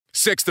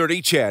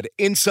630 CHED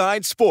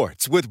Inside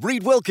Sports with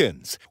Reed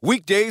Wilkins.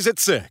 Weekdays at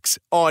 6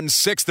 on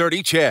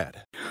 630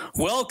 CHED.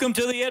 Welcome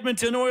to the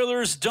Edmonton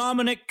Oilers.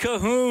 Dominic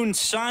Cahoon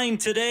signed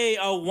today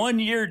a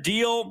one-year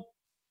deal.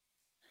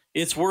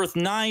 It's worth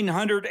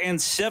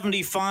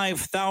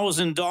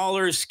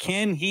 $975,000.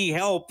 Can he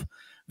help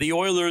the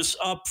Oilers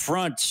up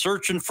front?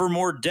 Searching for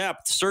more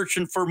depth.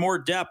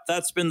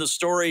 That's been the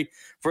story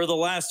for the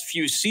last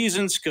few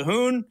seasons.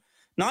 Cahoon,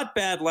 not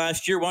bad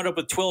last year, wound up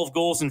with 12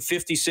 goals in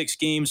 56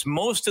 games.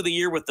 Most of the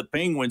year with the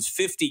Penguins,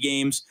 50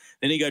 games.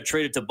 Then he got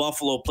traded to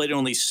Buffalo, played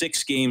only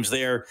 6 games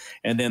there,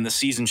 and then the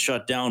season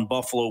shut down.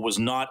 Buffalo was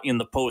not in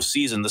the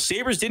postseason. The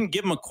Sabres didn't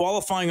give him a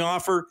qualifying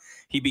offer.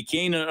 He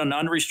became an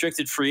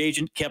unrestricted free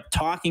agent, kept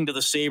talking to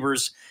the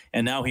Sabres,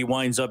 and now he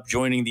winds up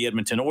joining the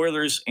Edmonton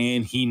Oilers.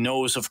 And he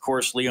knows, of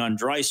course, Leon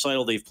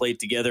Draisaitl. They've played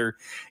together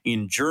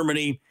in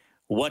Germany.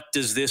 What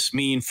does this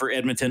mean for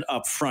Edmonton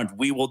up front?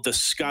 We will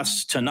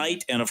discuss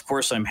tonight. And, of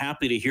course, I'm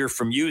happy to hear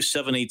from you.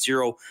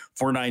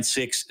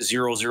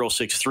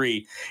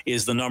 780-496-0063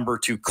 is the number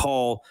to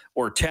call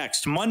or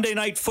text. Monday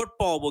Night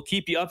Football will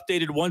keep you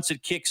updated once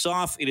it kicks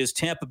off. It is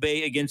Tampa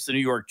Bay against the New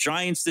York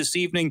Giants this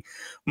evening.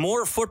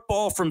 More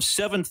football from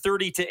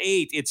 7:30 to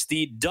 8. It's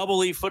the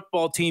Double E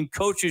Football Team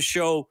Coaches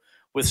Show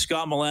with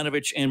Scott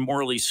Milanovich and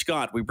Morley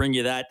Scott. We bring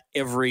you that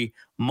every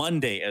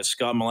Monday as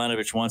Scott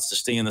Milanovich wants to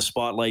stay in the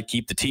spotlight,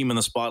 keep the team in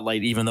the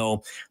spotlight, even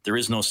though there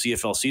is no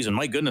CFL season.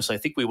 My goodness, I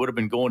think we would have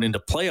been going into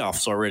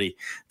playoffs already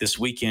this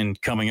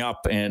weekend coming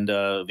up, and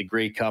the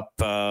Grey Cup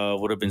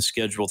would have been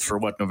scheduled for,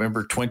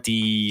 November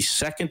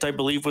 22nd, I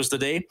believe was the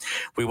day.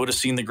 We would have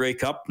seen the Grey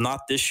Cup,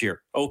 not this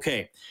year.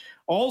 Okay.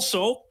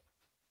 Also,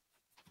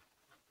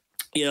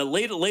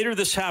 later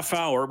this half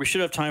hour, we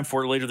should have time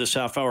for it later this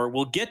half hour.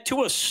 We'll get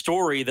to a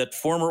story that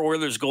former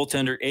Oilers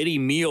goaltender Eddie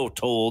Mio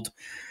told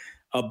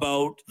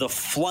about the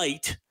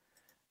flight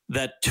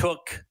that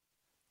took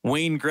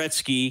Wayne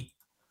Gretzky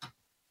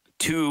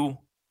to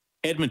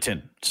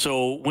Edmonton.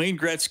 So Wayne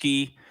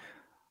Gretzky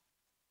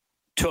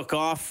took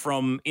off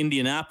from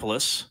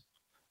Indianapolis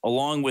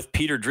along with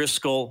Peter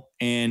Driscoll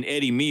and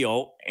Eddie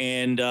Mio,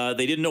 and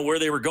they didn't know where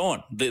they were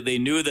going. They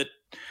knew that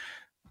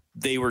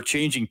they were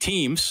changing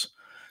teams,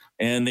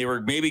 and they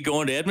were maybe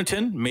going to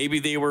Edmonton, maybe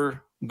they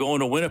were going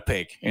to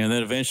Winnipeg. And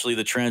then eventually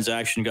the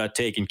transaction got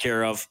taken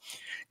care of.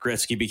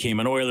 Gretzky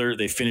became an Oiler.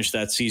 They finished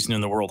that season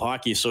in the World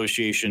Hockey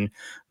Association.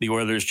 The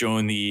Oilers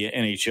joined the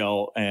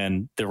NHL,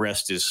 and the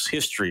rest is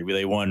history.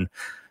 They won,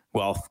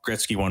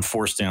 Gretzky won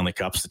 4 Stanley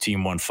Cups. The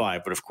team won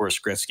 5. But, of course,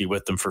 Gretzky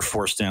with them for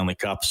 4 Stanley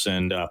Cups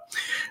and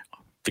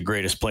the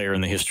greatest player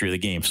in the history of the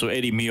game. So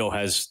Eddie Mio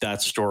has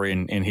that story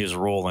and his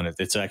role in it.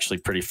 It's actually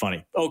pretty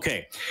funny.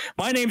 Okay.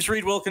 My name's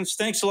Reed Wilkins.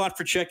 Thanks a lot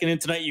for checking in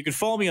tonight. You can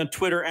follow me on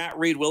Twitter at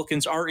Reed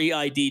Wilkins,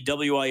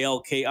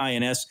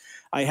 ReidWilkins.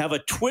 I have a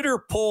Twitter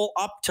poll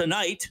up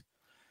tonight.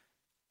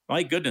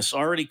 My goodness,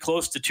 already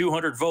close to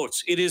 200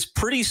 votes. It is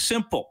pretty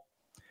simple.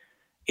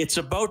 It's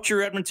about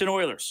your Edmonton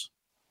Oilers.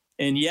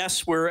 And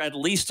yes, we're at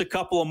least a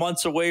couple of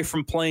months away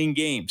from playing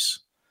games.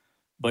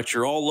 But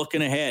you're all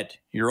looking ahead.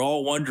 You're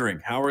all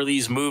wondering, how are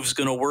these moves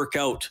going to work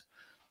out?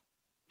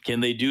 Can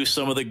they do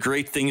some of the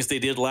great things they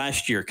did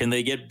last year? Can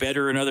they get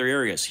better in other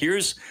areas?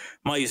 Here's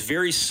my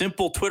very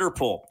simple Twitter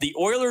poll. The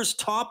Oilers'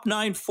 top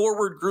 9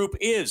 forward group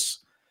is,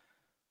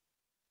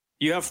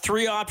 you have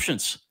 3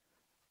 options: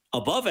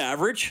 above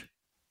average,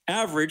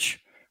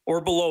 average,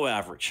 or below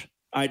average.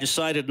 I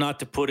decided not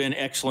to put in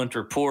excellent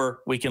or poor.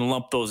 We can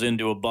lump those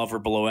into above or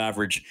below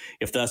average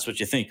if that's what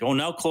you think. Oh,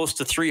 now close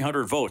to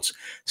 300 votes.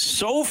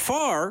 So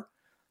far,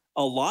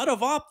 a lot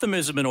of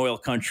optimism in Oil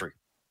Country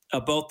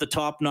about the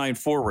top 9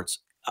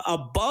 forwards.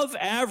 Above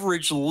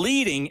average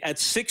leading at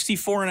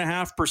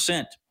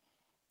 64.5%.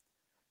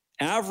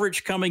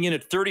 Average coming in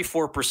at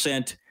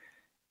 34%,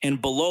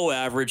 and below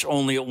average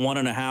only at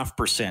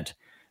 1.5%.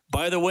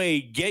 By the way,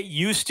 get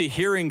used to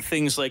hearing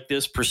things like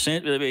this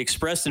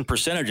expressed in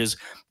percentages,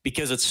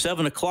 because at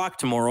 7 o'clock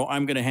tomorrow,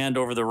 I'm going to hand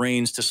over the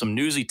reins to some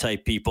newsy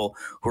type people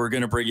who are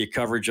going to bring you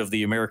coverage of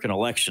the American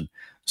election.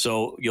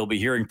 So you'll be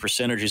hearing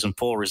percentages and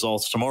poll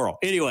results tomorrow.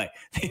 Anyway,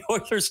 the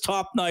Oilers'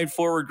 top 9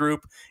 forward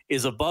group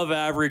is above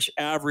average,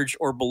 average,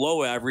 or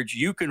below average.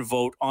 You can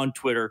vote on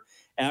Twitter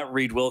at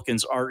Reed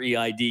Wilkins,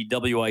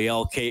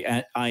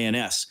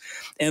 ReidWilkins.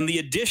 And the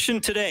addition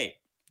today,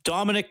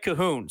 Dominic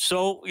Cahoon.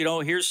 So,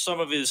 here's some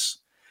of his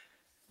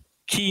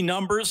key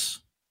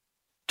numbers.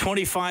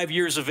 25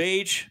 years of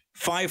age,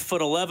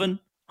 5'11",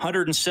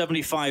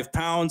 175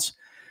 pounds.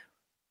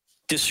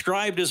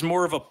 Described as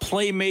more of a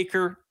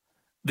playmaker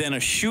than a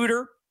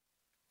shooter,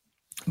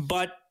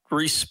 but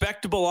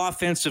respectable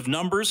offensive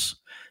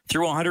numbers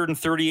through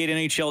 138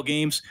 NHL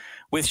games.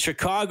 With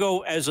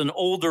Chicago as an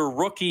older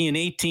rookie in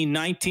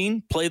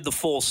 18-19, played the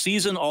full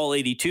season, all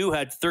 82,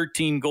 had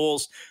 13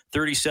 goals,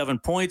 37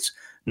 points.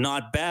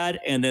 Not bad.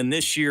 And then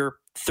this year,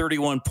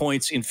 31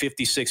 points in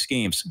 56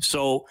 games.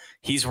 So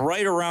he's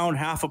right around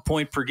half a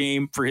point per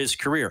game for his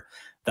career.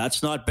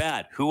 That's not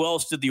bad. Who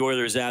else did the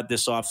Oilers add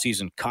this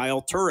offseason?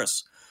 Kyle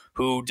Turris,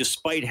 who,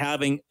 despite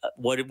having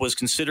what it was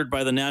considered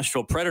by the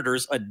Nashville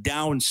Predators a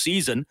down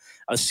season,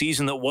 a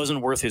season that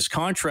wasn't worth his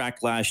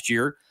contract last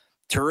year,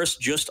 Turris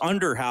just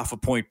under half a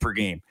point per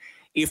game.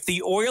 If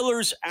the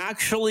Oilers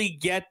actually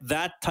get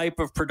that type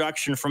of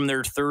production from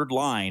their third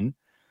line,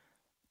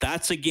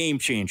 that's a game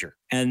changer.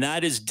 And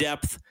that is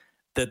depth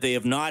that they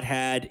have not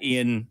had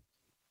in...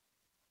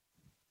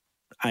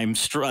 I'm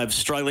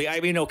struggling. I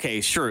mean, okay,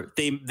 sure.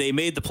 They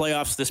made the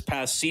playoffs this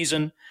past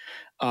season.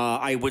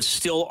 I would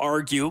still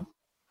argue,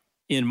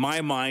 in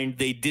my mind,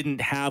 they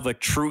didn't have a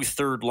true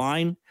third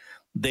line.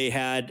 They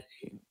had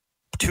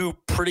two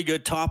pretty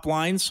good top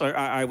lines.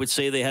 I would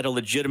say they had a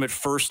legitimate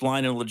first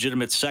line and a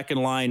legitimate second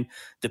line,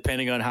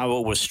 depending on how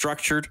it was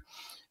structured.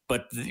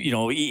 But, you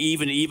know,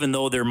 even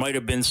though there might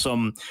have been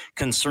some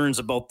concerns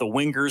about the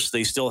wingers,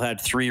 they still had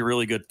three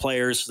really good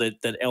players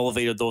that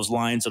elevated those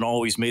lines and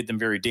always made them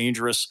very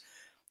dangerous.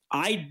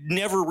 I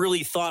never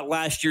really thought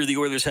last year the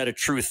Oilers had a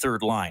true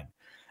third line.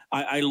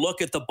 I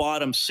look at the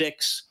bottom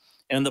six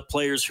and the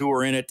players who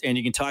were in it, and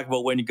you can talk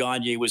about when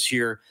Gagne was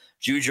here,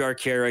 Jujhar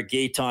Khaira,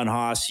 Gaetan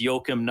Haas,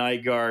 Joakim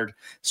Nygard,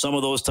 some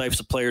of those types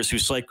of players who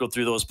cycled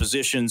through those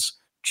positions,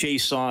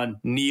 Chiasson,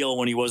 Neal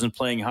when he wasn't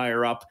playing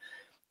higher up.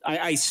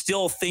 I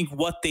still think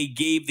what they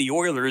gave the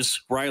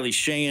Oilers, Riley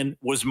Sheahan,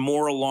 was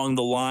more along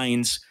the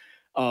lines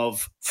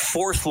of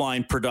fourth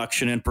line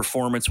production and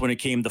performance when it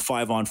came to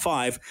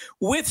 5-on-5,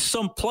 with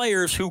some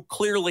players who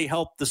clearly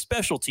helped the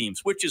special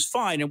teams, which is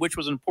fine and which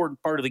was an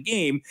important part of the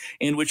game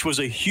and which was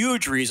a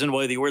huge reason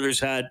why the Oilers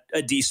had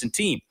a decent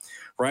team.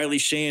 Riley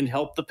Sheahan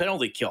helped the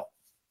penalty kill.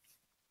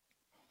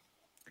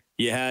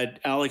 You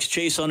had Alex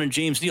Chiasson and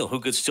James Neal, who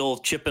could still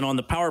chip in on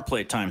the power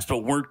play at times,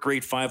 but weren't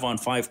great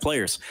 5-on-5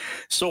 players.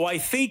 So I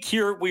think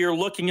here we are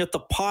looking at the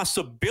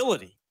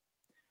possibility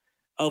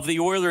of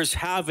the Oilers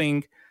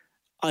having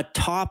a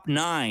top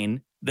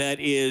nine that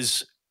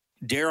is,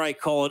 dare I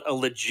call it, a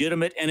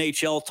legitimate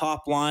NHL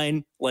top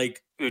line,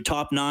 like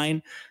top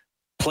nine,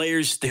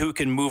 players who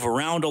can move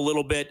around a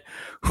little bit,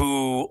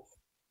 who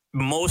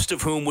most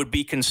of whom would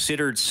be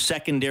considered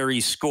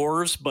secondary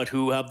scorers, but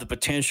who have the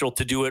potential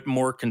to do it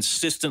more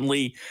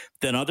consistently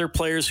than other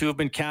players who have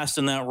been cast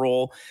in that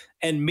role.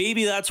 And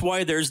maybe that's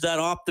why there's that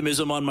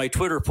optimism on my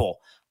Twitter poll.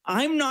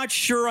 I'm not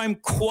sure I'm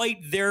quite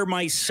there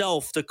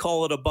myself to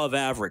call it above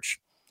average,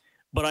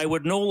 but I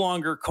would no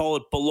longer call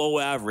it below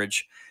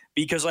average,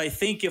 because I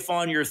think if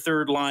on your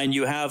third line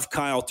you have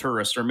Kyle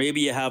Turris, or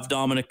maybe you have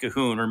Dominic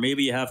Cahoon, or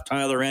maybe you have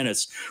Tyler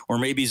Ennis, or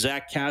maybe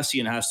Zach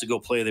Kassian has to go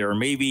play there, or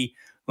maybe,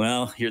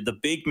 well, here the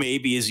big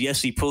maybe is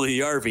Jesse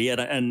Puljujarvi,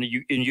 and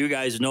you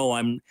guys know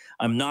I'm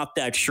not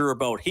that sure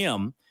about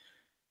him,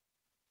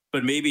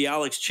 but maybe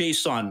Alex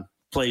Chiasson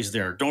plays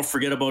there. Don't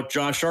forget about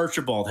Josh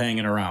Archibald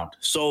hanging around.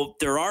 So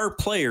there are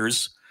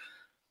players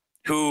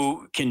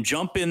who can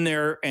jump in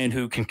there and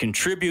who can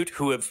contribute,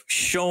 who have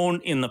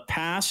shown in the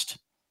past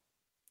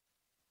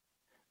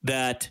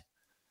that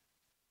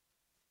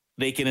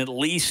they can at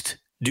least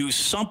do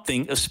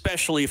something,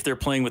 especially if they're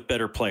playing with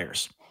better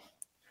players.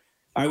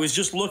 I was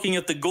just looking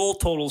at the goal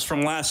totals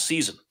from last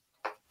season.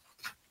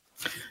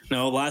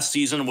 No, last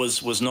season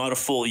was not a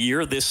full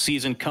year. This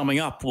season coming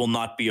up will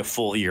not be a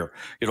full year.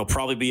 It'll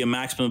probably be a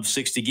maximum of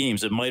 60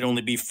 games. It might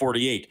only be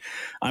 48.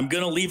 I'm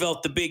going to leave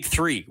out the big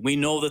three. We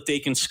know that they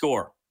can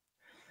score.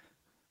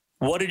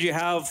 What did you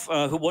have?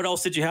 What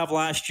else did you have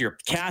last year?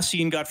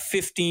 Kassian got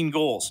 15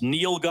 goals.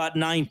 Neal got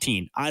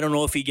 19. I don't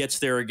know if he gets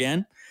there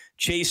again.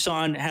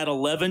 Chiasson had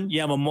 11.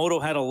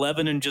 Yamamoto had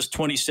 11 in just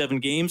 27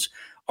 games.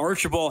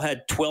 Archibald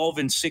had 12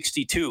 in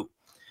 62.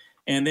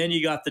 And then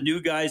you got the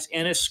new guys.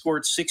 Ennis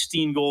scored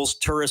 16 goals.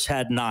 Turris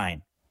had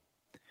 9.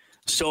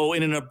 So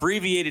in an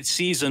abbreviated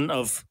season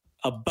of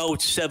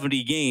about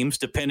 70 games,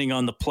 depending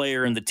on the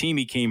player and the team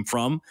he came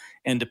from,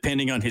 and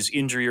depending on his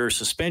injury or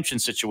suspension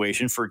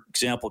situation. For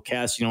example,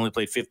 Kassian only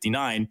played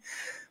 59.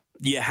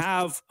 You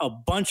have a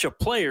bunch of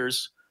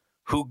players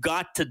who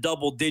got to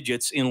double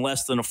digits in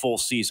less than a full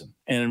season.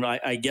 And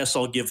I guess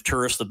I'll give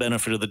Turris the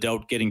benefit of the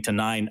doubt getting to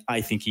 9.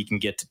 I think he can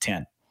get to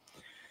 10.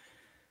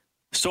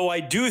 So I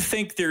do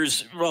think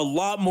there's a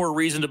lot more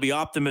reason to be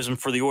optimism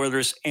for the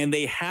Oilers, and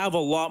they have a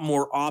lot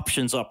more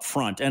options up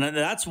front. And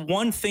that's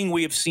one thing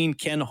we have seen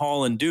Ken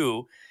Holland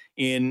do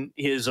in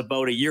his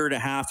about a year and a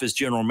half as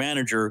general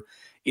manager,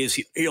 is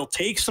he'll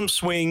take some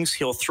swings,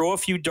 he'll throw a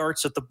few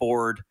darts at the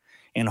board,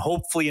 and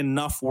hopefully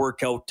enough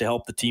work out to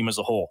help the team as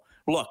a whole.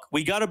 Look,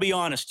 we got to be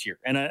honest here,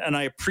 and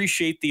I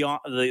appreciate the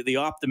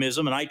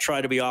optimism, and I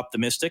try to be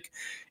optimistic.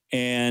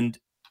 And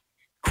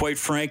quite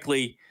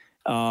frankly,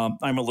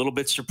 I'm a little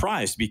bit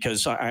surprised,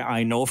 because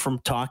I know from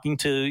talking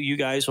to you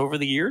guys over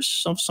the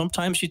years,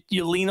 sometimes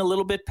you lean a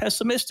little bit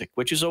pessimistic,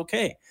 which is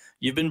okay.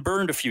 You've been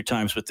burned a few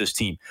times with this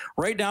team.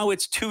 Right now,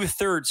 it's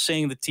 2/3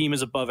 saying the team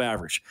is above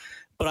average.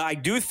 But I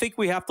do think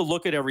we have to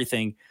look at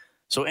everything.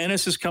 So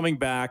Ennis is coming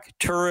back.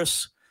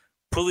 Turris,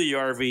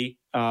 Puljujarvi,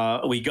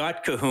 we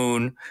got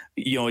Cahoon.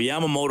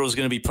 Yamamoto is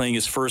going to be playing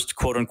his first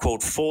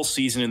quote-unquote full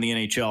season in the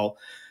NHL.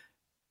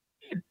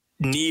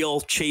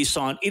 Neal,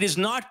 Chiasson. It is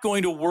not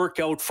going to work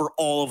out for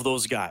all of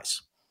those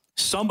guys.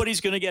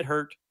 Somebody's going to get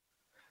hurt.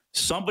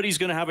 Somebody's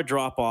going to have a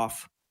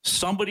drop-off.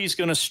 Somebody's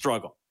going to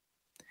struggle.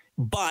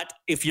 But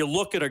if you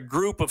look at a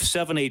group of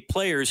 7-8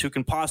 players who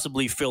can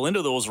possibly fill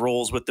into those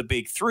roles with the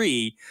big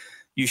three,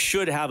 you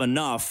should have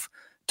enough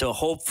to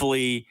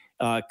hopefully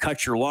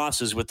cut your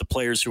losses with the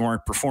players who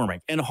aren't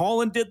performing. And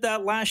Holland did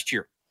that last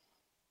year.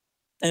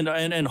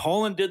 And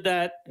Holland did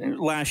that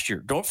last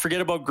year. Don't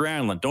forget about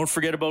Granlund. Don't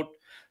forget about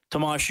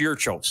Tomas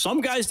Jurco.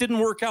 Some guys didn't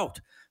work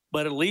out,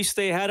 but at least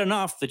they had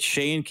enough that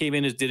Shane came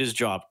in and did his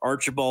job.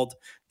 Archibald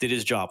did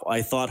his job.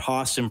 I thought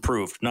Haas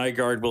improved.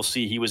 Nygaard, we'll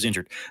see, he was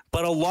injured.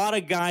 But a lot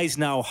of guys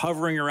now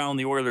hovering around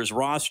the Oilers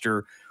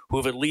roster who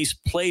have at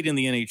least played in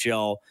the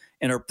NHL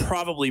and are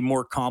probably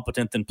more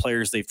competent than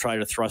players they've tried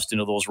to thrust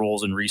into those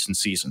roles in recent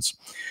seasons.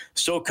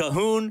 So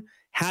Kahun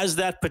has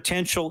that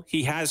potential.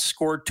 He has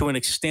scored to an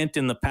extent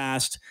in the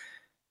past.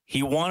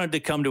 He wanted to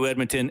come to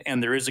Edmonton,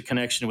 and there is a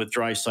connection with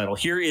Draisaitl.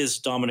 Here is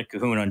Dominik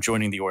Kahun on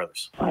joining the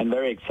Oilers. I'm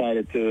very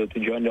excited to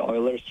join the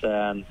Oilers,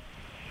 and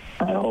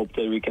I hope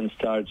that we can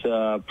start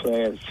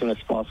play as soon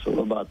as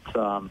possible. But,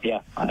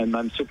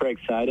 I'm super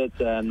excited,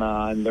 and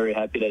I'm very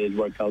happy that it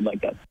worked out like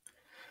that.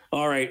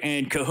 All right,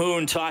 and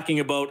Kahun talking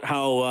about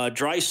how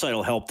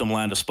Draisaitl helped them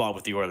land a spot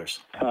with the Oilers.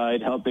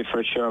 It helped me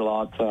for sure a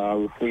lot.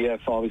 We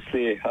have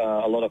obviously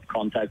a lot of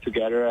contact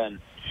together, and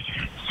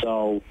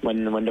so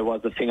when there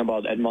was the thing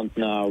about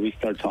Edmonton, we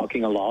started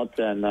talking a lot,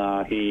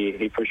 and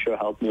he for sure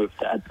helped me with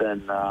that,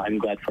 and I'm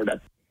glad for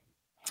that.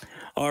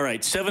 All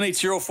right,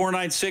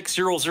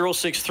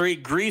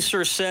 780-496-0063.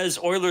 Greaser says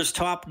Oilers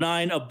top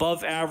 9,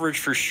 above average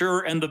for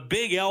sure. And the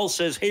Big L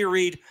says, hey,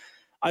 Reed,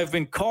 I've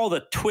been called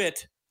a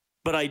twit,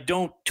 but I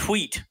don't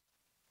tweet.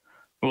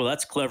 Well,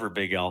 that's clever,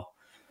 Big L.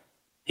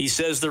 He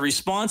says the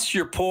response to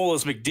your poll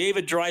is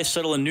McDavid,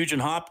 Draisaitl, and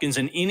Nugent Hopkins,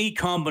 and any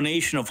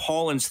combination of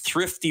Holland's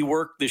thrifty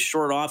work this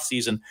short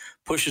offseason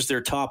pushes their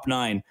top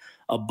 9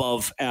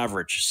 above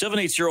average.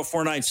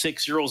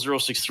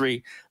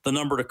 780-496-0063, the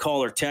number to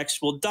call or text.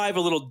 We'll dive a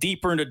little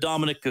deeper into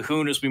Dominik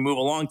Kahun as we move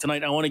along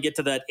tonight. I want to get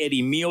to that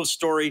Eddie Mio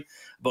story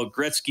about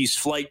Gretzky's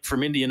flight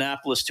from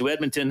Indianapolis to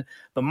Edmonton.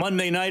 The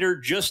Monday Nighter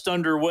just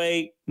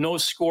underway. No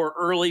score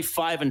early,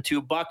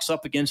 5-2 Bucks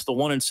up against the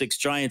 1-6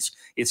 Giants.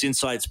 It's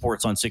Inside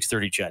Sports on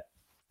 630 Chet.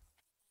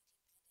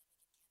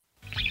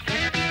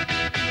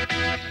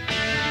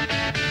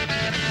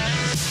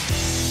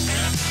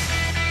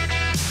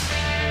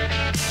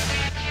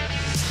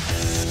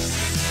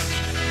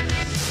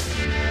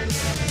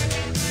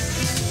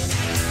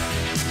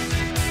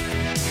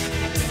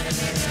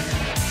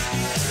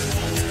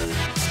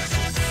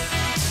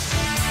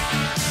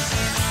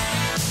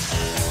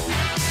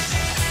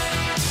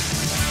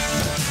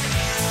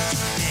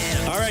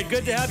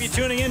 Good to have you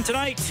tuning in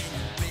tonight.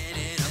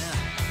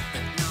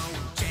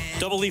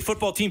 Double E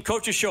Football Team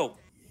Coaches Show.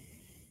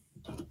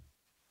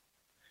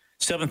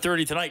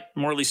 7:30 tonight.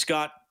 Morley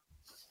Scott.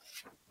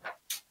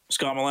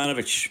 Scott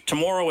Milanovich.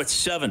 Tomorrow at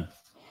 7.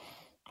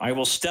 I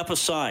will step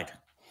aside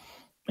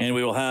and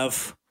we will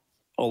have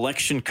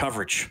election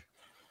coverage.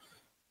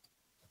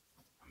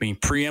 Being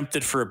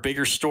preempted for a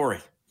bigger story.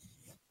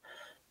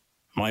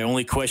 My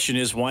only question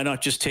is, why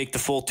not just take the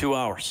full 2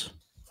 hours?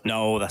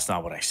 No, that's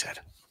not what I said.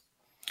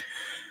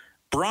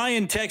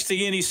 Brian texting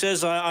in, he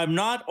says, I'm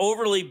not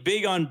overly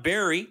big on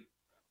Barry,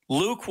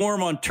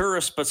 lukewarm on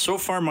Turris, but so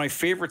far my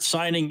favorite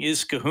signing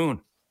is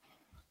Kahun.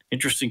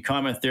 Interesting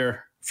comment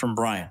there from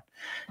Brian.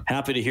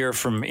 Happy to hear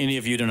from any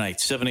of you tonight.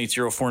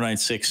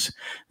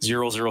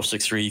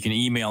 780-496-0063. You can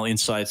email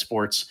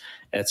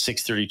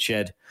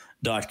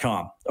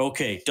insidesports@630ched.com.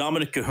 Okay,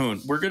 Dominik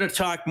Kahun. We're going to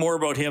talk more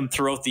about him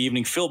throughout the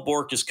evening. Phil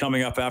Bourque is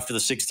coming up after the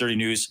 6:30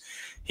 news.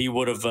 He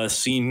would have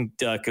seen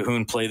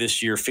Kahun play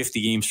this year,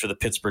 50 games for the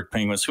Pittsburgh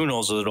Penguins. Who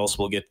knows what else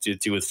we'll get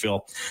to with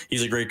Phil.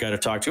 He's a great guy to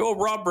talk to. Oh,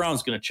 Rob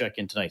Brown's going to check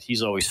in tonight.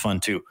 He's always fun,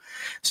 too.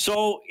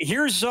 So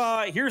here's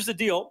the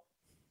deal.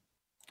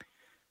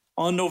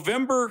 On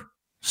November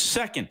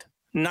 2nd,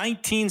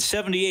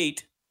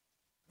 1978,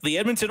 the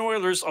Edmonton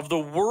Oilers of the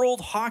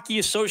World Hockey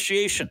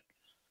Association.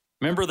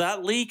 Remember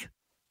that league?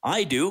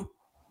 I do.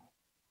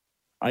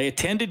 I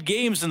attended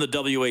games in the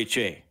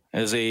WHA.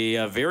 As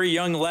a very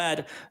young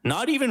lad,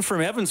 not even from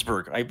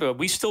Evansburg.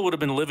 We still would have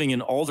been living in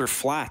Alder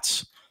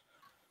Flats.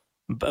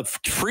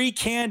 Free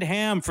canned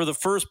ham for the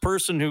first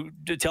person who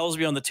tells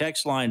me on the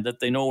text line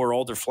that they know where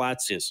Alder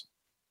Flats is.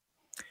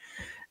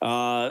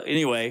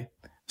 Anyway,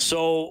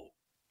 so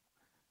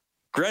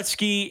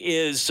Gretzky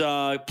is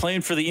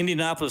playing for the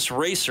Indianapolis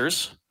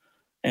Racers,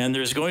 and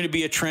there's going to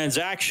be a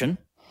transaction.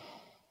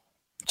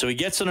 So he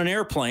gets on an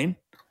airplane,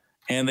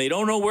 and they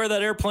don't know where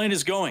that airplane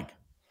is going.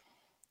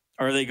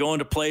 Are they going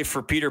to play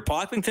for Peter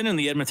Pocklington and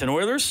the Edmonton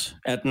Oilers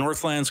at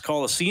Northlands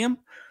Coliseum?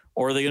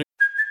 Or are they going to...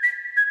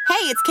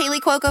 Hey, it's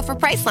Kaylee Cuoco for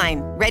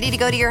Priceline. Ready to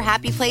go to your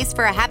happy place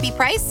for a happy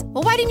price?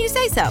 Well, why didn't you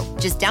say so?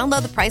 Just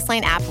download the Priceline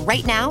app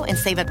right now and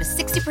save up to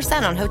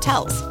 60% on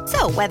hotels.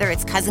 So whether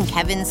it's Cousin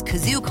Kevin's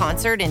Kazoo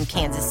Concert in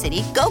Kansas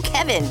City, go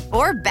Kevin,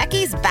 or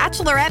Becky's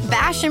Bachelorette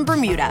Bash in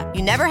Bermuda,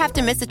 you never have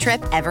to miss a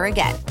trip ever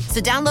again.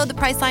 So download the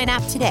Priceline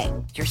app today.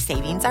 Your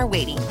savings are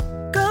waiting.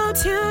 Go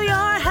to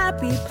your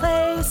happy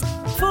place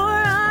for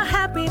a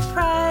happy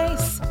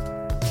price.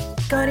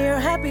 Go to your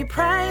happy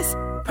price,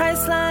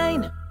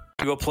 Priceline.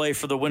 Go play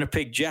for the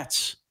Winnipeg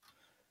Jets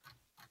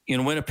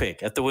in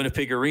Winnipeg at the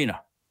Winnipeg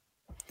Arena.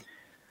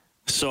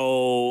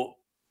 So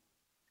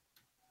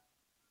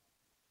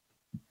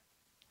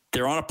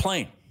they're on a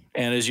plane.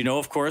 And as you know,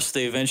 of course,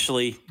 they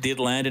eventually did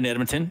land in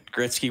Edmonton.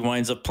 Gretzky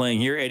winds up playing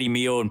here. Eddie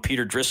Mio and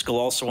Peter Driscoll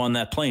also on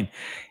that plane.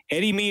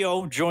 Eddie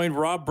Mio joined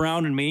Rob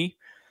Brown and me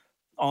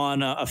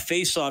on a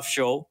face-off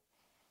show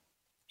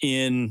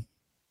in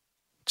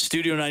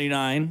Studio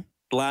 99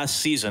 last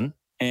season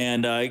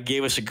and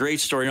gave us a great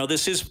story. Now,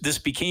 this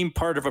became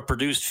part of a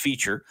produced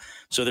feature,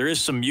 so there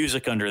is some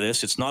music under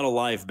this. It's not a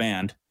live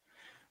band.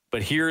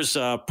 But here's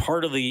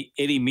part of the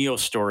Eddie Mio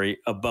story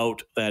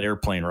about that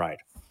airplane ride.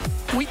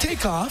 We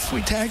take off,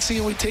 we taxi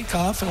and we take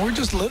off, and we're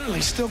just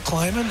literally still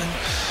climbing,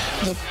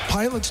 and the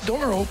pilot's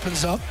door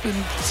opens up, and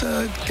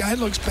the guy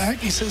looks back,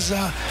 he says,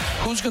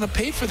 who's going to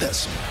pay for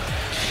this?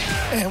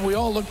 And we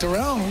all looked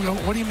around, we go,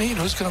 what do you mean,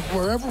 who's going to,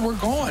 wherever we're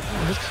going?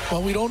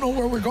 Well, we don't know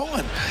where we're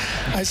going.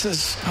 I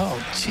says,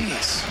 oh,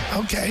 geez,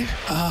 okay.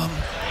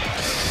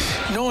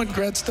 Knowing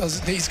Gretz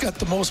doesn't, he's got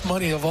the most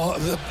money of all,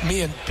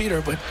 me and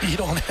Peter, but he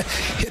don't,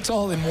 it's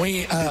all in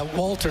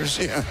Walter's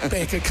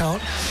bank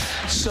account.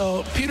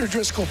 So Peter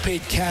Driscoll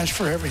paid cash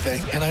for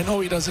everything, and I know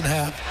he doesn't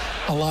have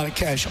a lot of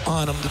cash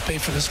on him to pay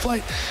for this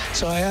flight.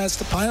 So I asked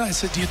the pilot, I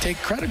said, do you take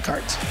credit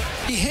cards?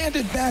 He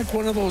handed back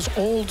one of those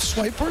old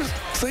swiper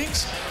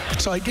things.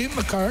 So I gave him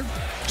the card,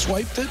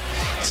 swiped it,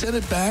 sent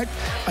it back.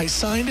 I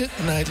signed it,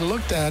 and I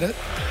looked at it,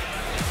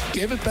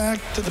 gave it back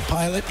to the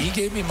pilot. He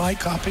gave me my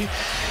copy,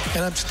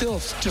 and I'm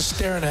still just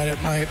staring at it.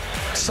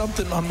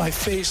 Something on my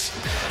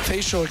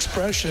facial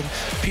expression.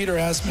 Peter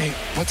asked me,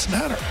 what's the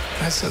matter?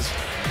 I says,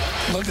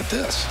 look at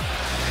this.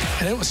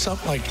 And it was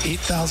something like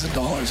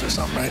 $8,000 or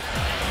something, right?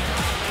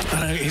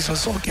 And he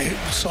says, okay,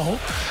 so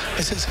I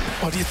says,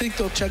 well, do you think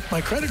they'll check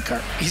my credit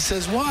card? He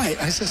says, why?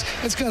 I says,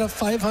 it's got a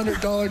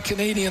 $500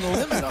 Canadian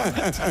limit on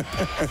it.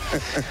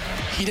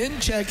 He didn't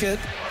check it.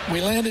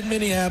 We landed in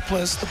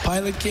Minneapolis. The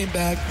pilot came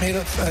back,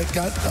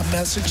 got a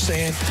message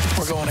saying,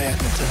 we're going to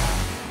Edmonton.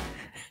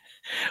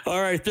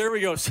 All right, there we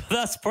go. So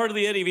that's part of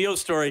the Eddie Mio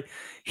story.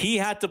 He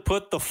had to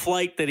put the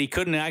flight that he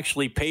couldn't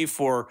actually pay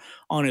for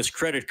on his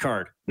credit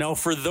card. Now,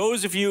 for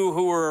those of you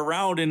who were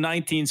around in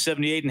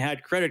 1978 and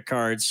had credit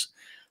cards,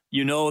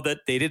 you know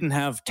that they didn't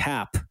have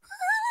tap.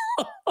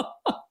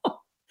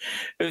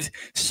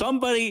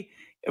 Somebody,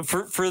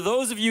 for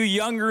those of you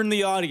younger in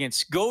the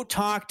audience, go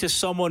talk to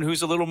someone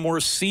who's a little more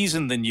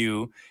seasoned than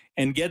you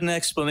and get an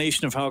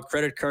explanation of how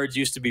credit cards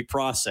used to be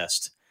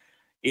processed.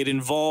 It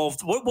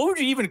involved, what would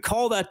you even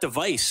call that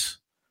device?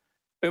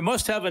 It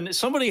must have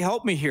somebody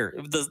help me here.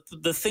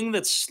 The thing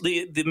they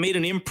made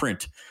an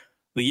imprint.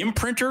 The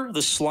imprinter,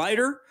 the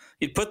slider,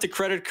 you'd put the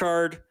credit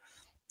card,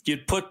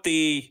 you'd put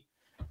the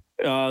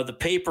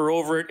paper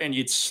over it, and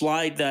you'd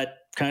slide that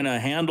kind of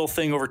handle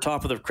thing over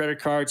top of the credit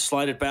card,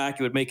 slide it back.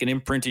 It would make an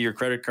imprint of your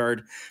credit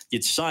card.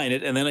 You'd sign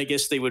it, and then I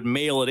guess they would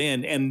mail it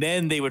in, and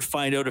then they would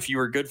find out if you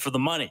were good for the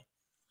money.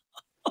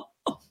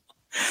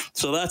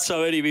 So that's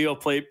how Eddie Mio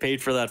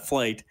paid for that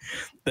flight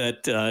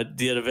that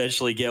did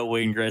eventually get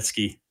Wayne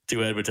Gretzky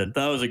to Edmonton.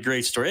 That was a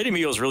great story. Eddie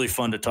Mio is really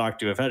fun to talk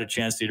to. I've had a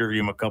chance to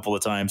interview him a couple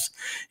of times.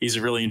 He's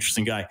a really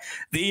interesting guy.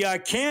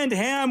 The canned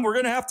ham, we're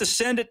going to have to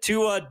send it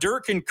to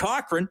Dirk and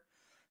Cochrane.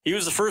 He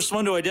was the first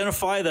one to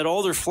identify that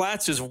Alder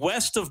Flats is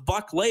west of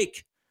Buck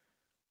Lake.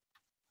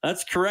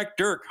 That's correct,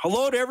 Dirk.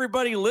 Hello to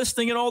everybody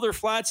listening in Alder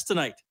Flats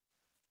tonight.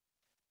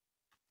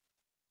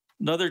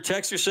 Another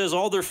texter says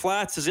Alder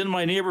Flats is in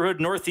my neighborhood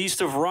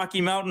northeast of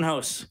Rocky Mountain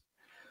House.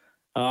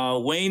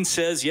 Wayne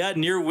says, yeah,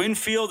 near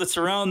Winfield. It's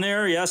around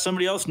there. Yeah,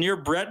 somebody else near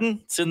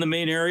Breton. It's in the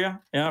main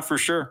area. Yeah, for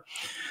sure.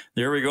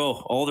 There we go.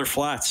 Alder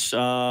Flats.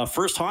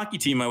 First hockey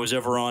team I was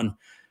ever on.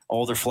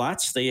 Alder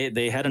Flats.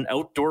 They had an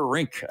outdoor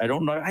rink. I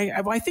don't know.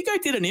 I think I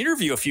did an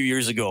interview a few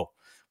years ago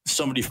with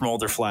somebody from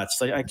Alder Flats.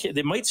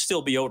 They might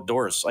still be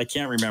outdoors. I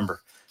can't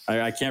remember.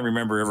 I can't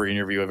remember every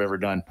interview I've ever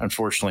done,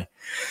 unfortunately.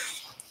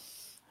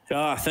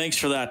 Thanks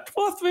for that.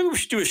 Well, maybe we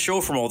should do a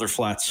show from Alder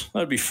Flats.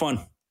 That'd be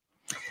fun.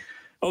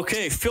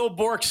 Okay, Phil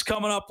Bourque's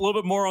coming up. A little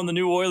bit more on the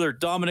new Oiler,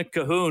 Dominic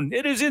Cahoon.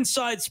 It is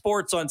Inside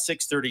Sports on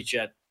 630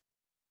 CHED.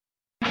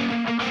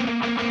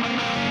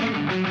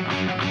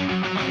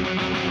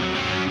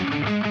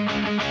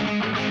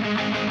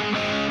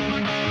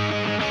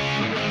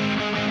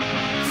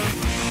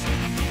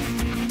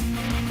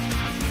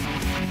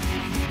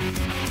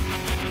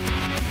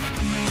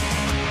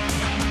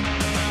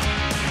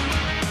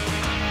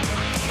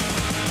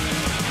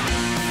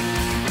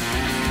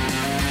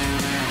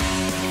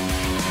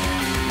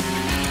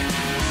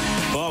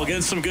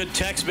 Getting some good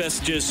text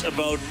messages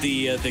about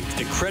the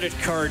credit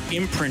card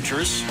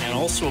imprinters and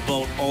also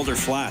about Alder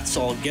Flats.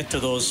 I'll get to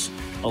those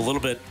a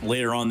little bit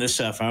later on this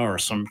half hour.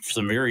 Some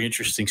very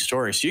interesting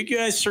stories. You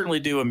guys certainly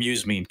do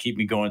amuse me and keep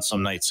me going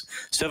some nights.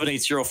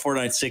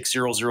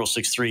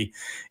 780-496-0063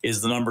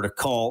 is the number to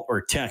call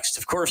or text.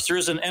 Of course, there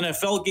is an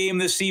NFL game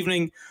this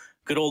evening.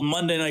 Good old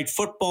Monday Night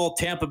Football.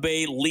 Tampa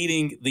Bay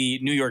leading the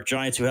New York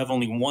Giants, who have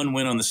only one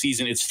win on the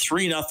season. It's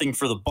 3-0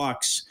 for the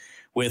Bucs.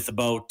 with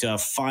about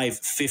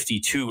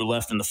 5:52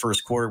 left in the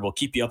first quarter. We'll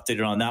keep you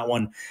updated on that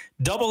one.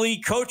 Double E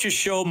Coaches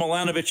Show,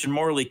 Milanovic and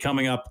Morley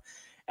coming up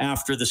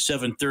after the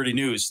 7:30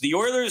 news. The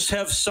Oilers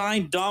have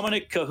signed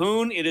Dominic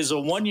Cahoon. It is a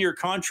one-year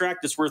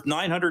contract. It's worth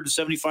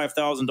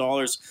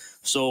 $975,000.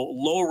 So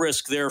low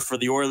risk there for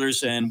the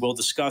Oilers, and we'll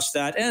discuss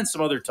that and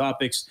some other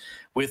topics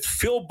with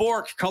Phil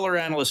Bourque, color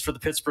analyst for the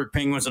Pittsburgh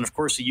Penguins, and of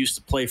course he used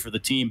to play for the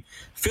team.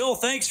 Phil,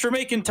 thanks for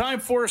making time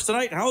for us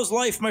tonight. How's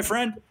life, my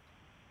friend?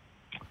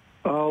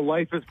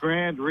 Life is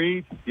grand,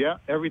 Reed. Yeah,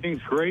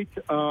 everything's great.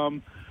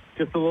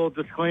 Just a little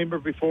disclaimer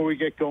before we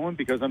get going,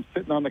 because I'm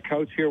sitting on the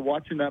couch here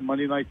watching that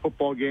Monday Night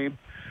Football game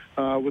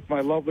with my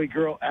lovely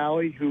girl,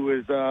 Allie, who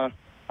is, how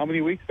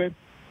many weeks, babe?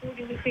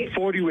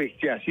 40 weeks,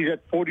 yeah. She's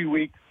at 40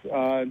 weeks,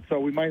 and so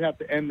we might have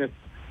to end this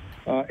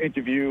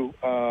interview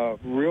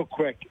real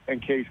quick in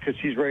case, because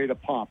she's ready to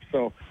pop.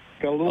 So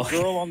got a little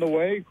girl on the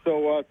way,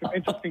 so some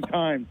interesting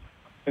times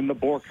in the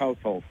Bourque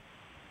household.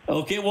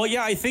 Okay, well,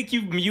 yeah, I think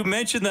you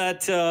mentioned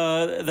that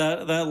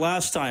that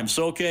last time.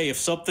 So, okay, if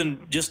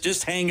something,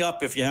 just hang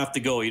up if you have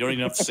to go. You don't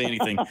even have to say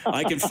anything.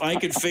 I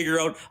can figure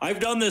out. I've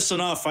done this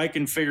enough. I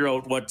can figure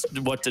out what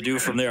to do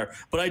from there.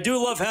 But I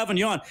do love having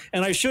you on.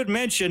 And I should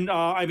mention,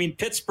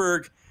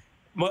 Pittsburgh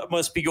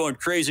must be going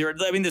crazy.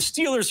 I mean, the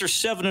Steelers are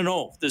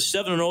 7-0. They're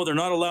 7-0. They're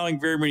not allowing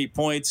very many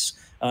points.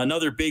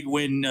 Another big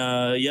win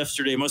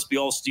yesterday. Must be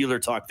all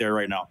Steeler talk there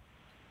right now.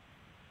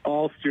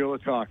 All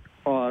Steeler talk.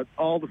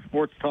 All the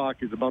sports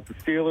talk is about the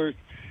Steelers.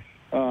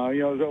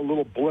 There's a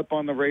little blip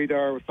on the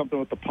radar with something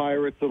with the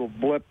Pirates, little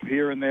blip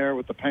here and there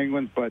with the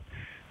Penguins, but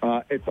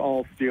it's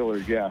all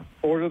Steelers, yeah.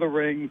 Order the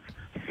rings,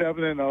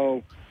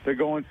 7-0. They're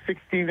going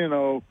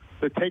 16-0.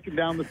 They're taking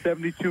down the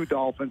 72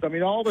 Dolphins. I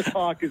mean, all the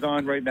talk is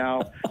on right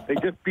now. They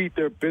just beat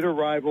their bitter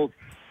rivals,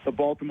 the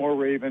Baltimore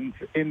Ravens,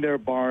 in their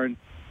barn,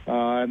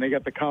 and they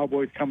got the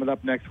Cowboys coming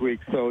up next week.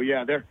 So,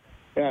 yeah,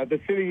 the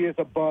city is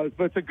abuzz,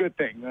 but it's a good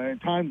thing. In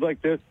times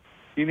like this,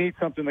 you need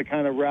something to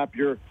kind of wrap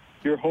your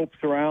hopes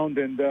around,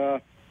 and the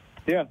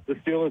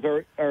Steelers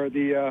are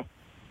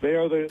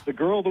the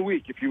girl of the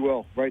week, if you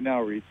will, right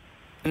now, Reed.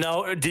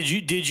 Now,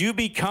 did you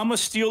become a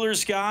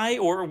Steelers guy,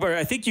 or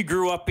I think you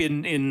grew up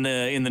in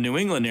the New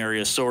England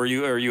area? So are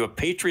you a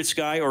Patriots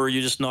guy, or are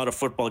you just not a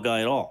football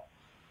guy at all?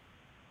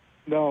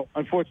 No,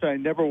 unfortunately, I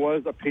never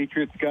was a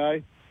Patriots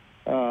guy.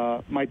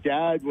 My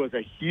dad was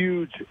a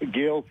huge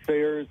Gale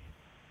Sayers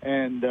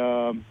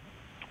and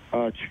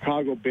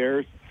Chicago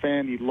Bears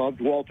fan. He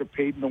loved Walter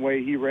Payton, the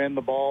way he ran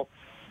the ball.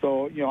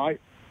 So,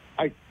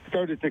 I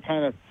started to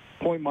kind of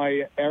point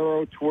my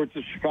arrow towards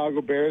the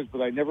Chicago Bears,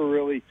 but I never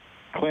really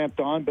clamped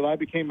on. But I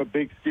became a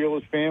big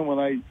Steelers fan when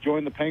I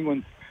joined the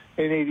Penguins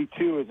in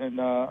 '82 as an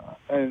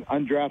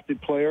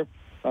undrafted player.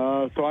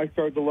 So I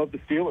started to love the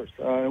Steelers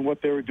and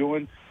what they were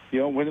doing,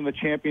 winning the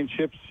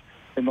championships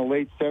in the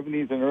late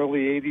 70s and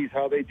early 80s,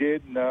 how they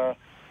did. And,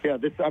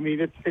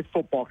 it's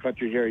football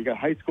country here. You got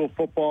high school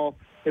football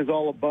is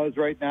all a buzz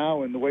right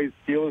now, and the way the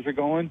Steelers are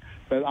going.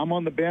 But I'm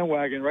on the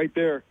bandwagon right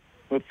there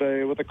with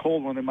a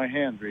cold one in my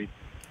hand, Reed.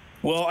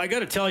 Well, I got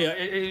to tell you,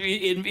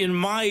 in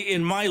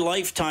my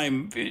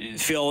lifetime,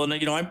 Phil, and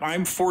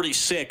I'm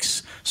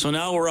 46, so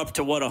now we're up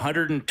to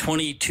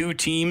 122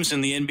 teams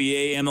in the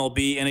NBA,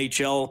 MLB,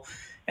 NHL,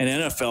 and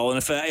NFL.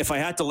 And if I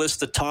had to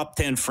list the top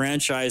 10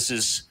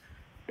 franchises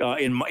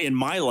in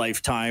my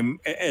lifetime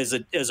as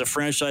a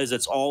franchise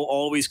that's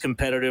always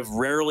competitive,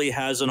 rarely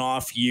has an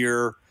off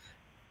year,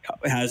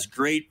 has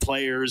great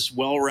players,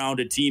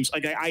 well-rounded teams,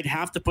 I'd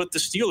have to put the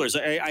Steelers.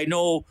 I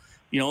know,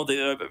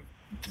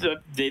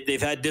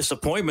 they've had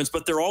disappointments,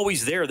 but they're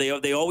always there.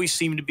 They always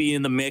seem to be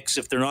in the mix.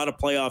 If they're not a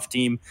playoff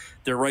team,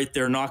 they're right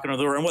there knocking on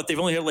the door. And they've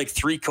only had like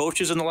 3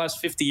 coaches in the last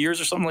 50 years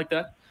or something like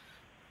that?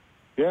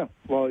 Yeah,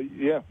 well,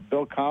 yeah,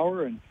 Bill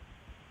Cowher, and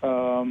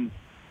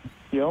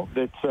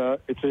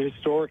it's a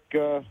historic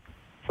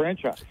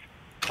franchise.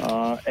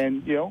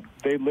 And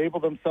they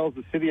label themselves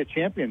the city of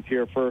champions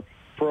here for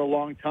a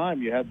long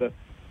time. You had the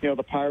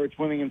Pirates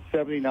winning in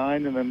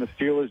 '79, and then the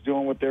Steelers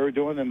doing what they were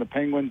doing, and the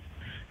Penguins,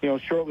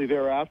 shortly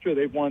thereafter.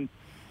 They've won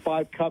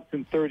 5 cups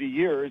in 30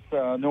 years.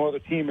 No other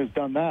team has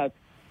done that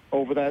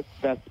over that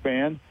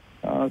span.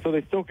 So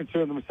they still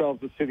consider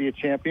themselves the city of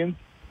champions.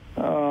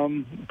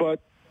 But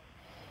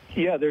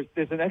yeah,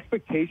 there's an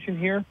expectation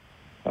here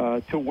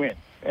to win,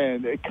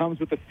 and it comes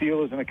with the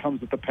Steelers and it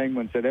comes with the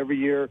Penguins. That every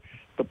year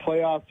the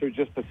playoffs are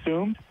just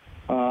assumed,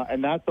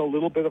 and that's a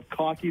little bit of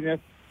cockiness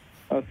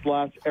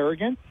 /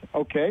 arrogance.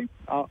 Okay,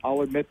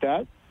 I'll admit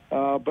that.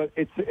 But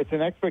it's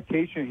an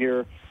expectation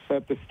here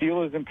that the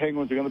Steelers and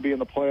Penguins are going to be in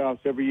the playoffs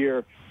every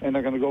year, and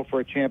they're going to go for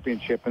a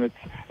championship. And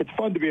it's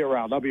fun to be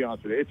around. I'll be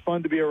honest with you. It's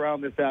fun to be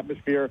around this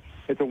atmosphere.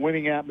 It's a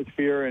winning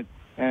atmosphere,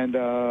 and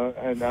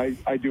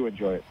I do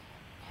enjoy it.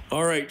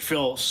 All right,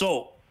 Phil.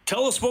 So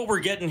tell us what we're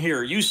getting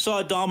here. You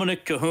saw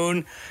Dominic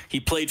Cahoon. He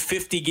played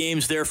 50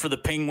 games there for the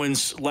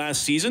Penguins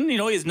last season.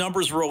 His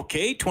numbers were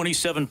okay,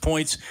 27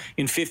 points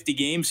in 50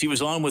 games. He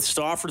was on with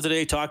Stauffer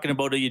today talking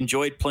about he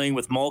enjoyed playing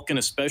with Malkin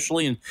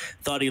especially and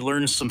thought he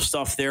learned some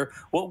stuff there.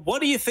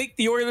 What do you think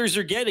the Oilers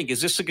are getting? Is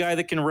this a guy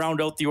that can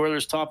round out the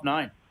Oilers' top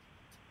 9?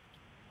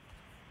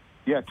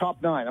 Yeah,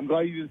 top 9. I'm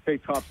glad you didn't say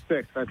top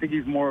 6. I think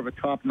he's more of a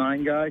top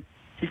 9 guy.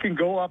 He can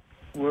go up,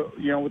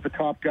 with the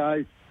top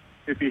guys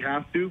if he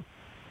has to.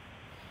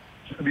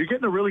 You're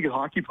getting a really good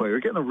hockey player.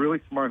 You're getting a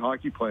really smart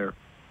hockey player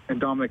in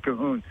Dominic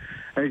Cahoon.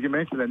 And as you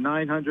mentioned, at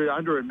 900,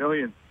 under $1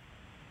 million,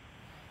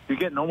 you're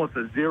getting almost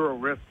a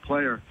zero-risk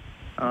player.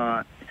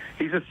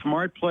 He's a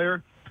smart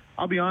player.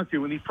 I'll be honest with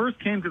you, when he first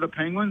came to the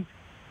Penguins,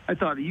 I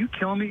thought, are you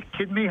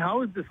kidding me?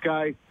 How is this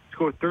guy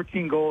scored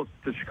 13 goals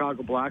to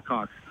Chicago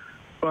Blackhawks?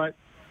 But,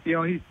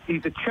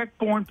 he's a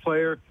Czech-born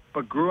player,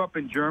 but grew up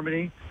in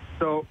Germany.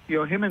 So,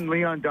 him and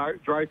Leon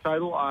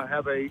Draisaitl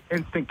have a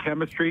instant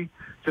chemistry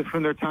just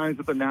from their times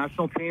with the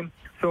national team.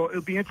 So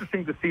it'll be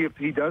interesting to see if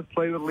he does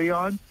play with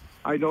Leon.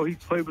 I know he's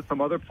played with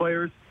some other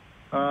players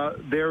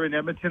there in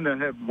Edmonton that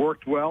have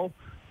worked well.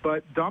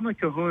 But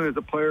Dominic Cahoon is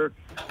a player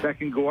that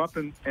can go up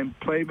and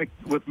play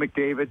with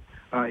McDavid.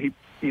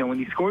 When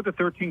he scored the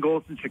 13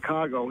 goals in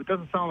Chicago, it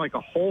doesn't sound like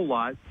a whole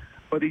lot,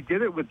 but he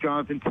did it with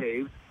Jonathan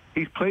Toews.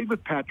 He's played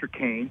with Patrick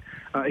Kane.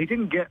 He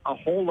didn't get a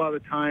whole lot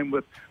of time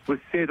with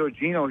Sid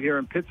Gino here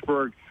in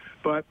Pittsburgh,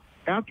 but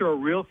after a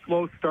real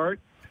slow start,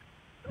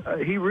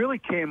 he really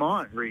came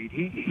on, Reed.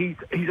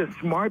 He's a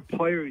smart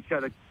player. He's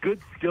got a good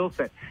skill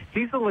set.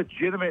 He's a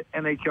legitimate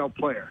NHL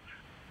player.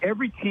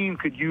 Every team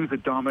could use a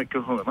Dominic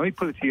Cahoon. Let me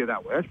put it to you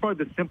that way. That's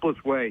probably the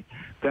simplest way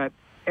that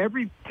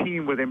every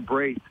team would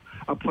embrace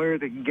a player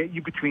that can get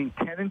you between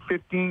 10 and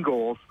 15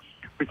 goals,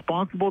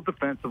 responsible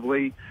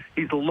defensively.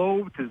 He's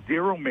low to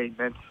zero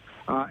maintenance,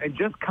 and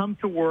just come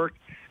to work.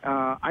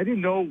 I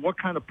didn't know what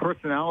kind of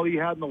personality he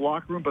had in the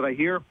locker room, but I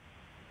hear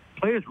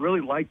players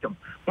really liked him.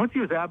 Once he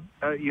was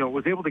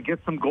able to get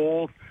some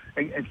goals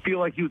and feel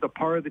like he was a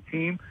part of the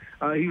team,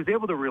 he was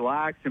able to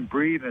relax and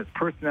breathe, and his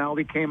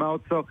personality came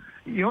out. So,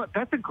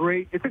 it's a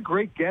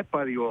great get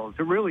by the Oilers.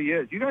 It really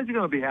is. You guys are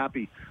going to be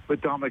happy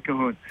with Dominic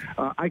Cahoon.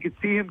 I could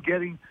see him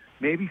getting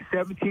maybe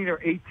 17 or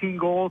 18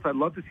 goals. I'd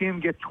love to see him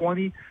get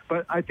 20,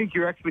 but I think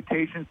your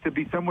expectations to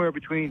be somewhere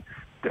between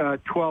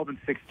 12 and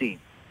 16.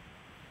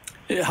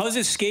 How's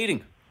his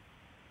skating?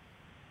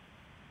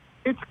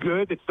 It's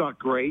good. It's not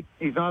great.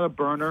 He's not a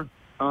burner.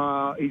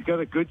 He's got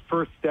a good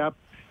first step.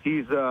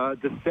 He's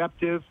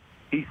deceptive.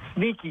 He's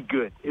sneaky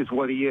good is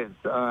what he is.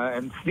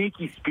 And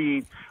sneaky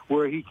speed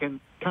where he can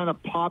kind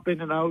of pop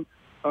in and out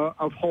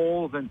of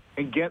holes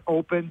and get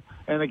open.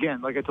 And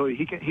again, like I told you,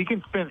 he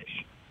can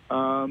finish.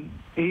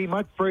 He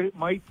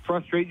might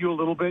frustrate you a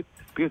little bit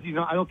because,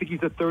 I don't think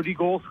he's a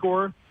 30-goal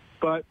scorer.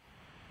 But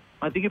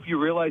I think if you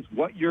realize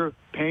what you're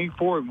paying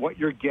for and what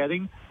you're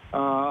getting,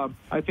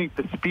 I think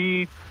the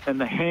speed and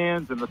the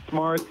hands and the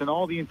smarts and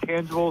all the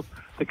intangibles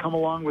that come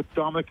along with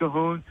Dominic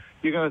Cahoon,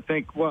 you're going to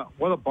think, what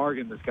a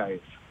bargain this guy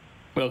is.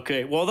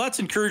 Okay, well, that's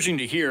encouraging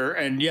to hear.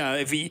 And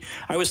yeah,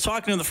 I was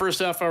talking in the first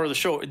half hour of the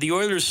show, the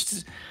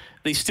Oilers,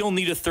 they still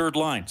need a third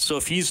line. So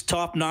if he's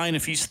top 9,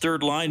 if he's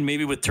third line,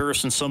 maybe with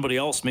Turris and somebody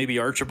else, maybe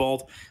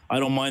Archibald, I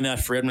don't mind that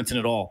for Edmonton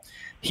at all.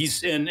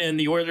 He's and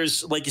the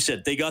Oilers, like you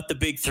said, they got the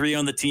big 3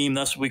 on the team.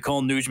 That's what we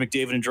call Nuge,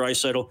 McDavid, and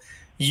Draisaitl.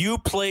 You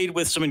played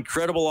with some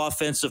incredible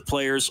offensive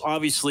players.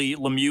 Obviously,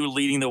 Lemieux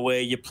leading the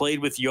way. You played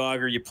with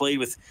Jágr. You played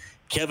with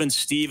Kevin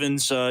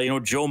Stevens.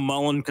 Joe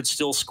Mullen could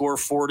still score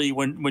 40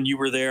 when you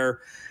were there.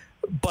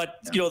 But,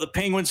 the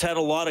Penguins had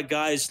a lot of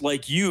guys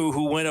like you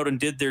who went out and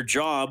did their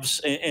jobs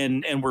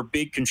and were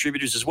big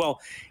contributors as well.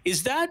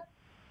 Is that,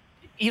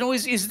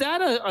 is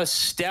that a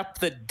step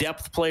that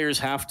depth players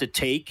have to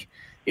take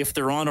if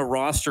they're on a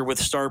roster with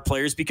star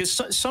players? Because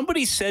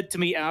somebody said to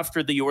me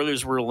after the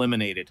Oilers were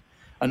eliminated,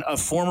 a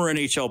former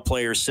NHL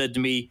player said to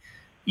me,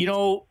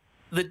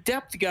 the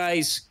depth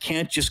guys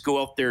can't just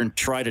go out there and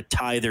try to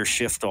tie their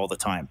shift all the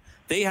time.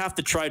 They have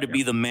to try to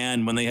be the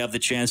man when they have the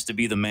chance to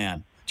be the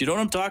man. Do you know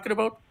what I'm talking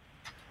about?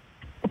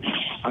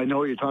 I know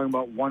what you're talking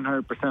about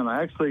 100%.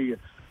 I actually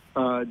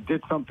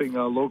did something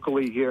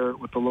locally here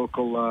with the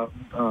local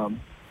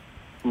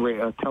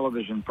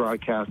television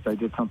broadcast. I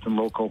did something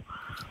local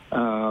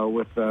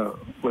with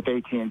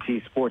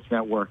AT&T Sports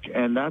Network,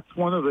 and that's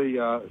one of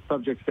the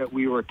subjects that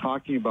we were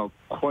talking about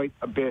quite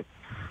a bit.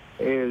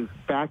 Is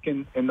back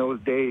in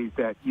those days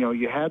that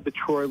you had the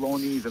Troy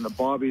Loneys and the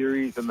Bob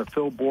Eries and the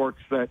Phil Borks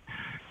that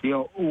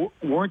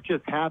weren't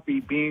just happy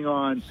being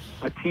on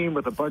a team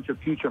with a bunch of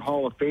future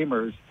Hall of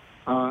Famers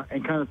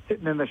and kind of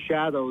sitting in the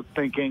shadows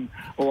thinking,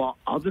 well,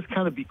 I'll just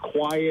kind of be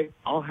quiet.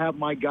 I'll have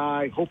my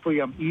guy.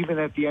 Hopefully I'm even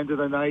at the end of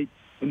the night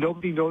and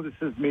nobody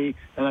notices me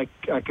and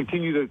I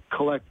continue to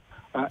collect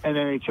an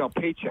NHL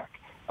paycheck.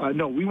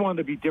 No, we wanted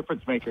to be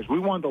difference makers. We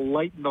wanted to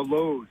lighten the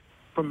load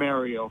for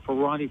Mario, for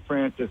Ronnie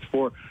Francis,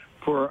 for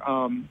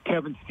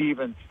Kevin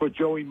Stevens, for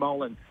Joey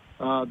Mullen,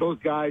 those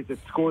guys that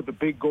scored the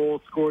big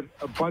goals, scored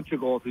a bunch of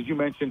goals, as you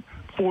mentioned,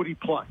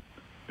 40-plus,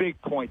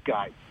 big point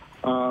guys.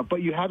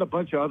 But you had a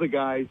bunch of other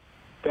guys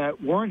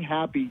that weren't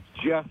happy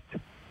just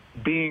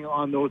being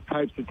on those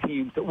types of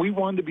teams, that we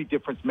wanted to be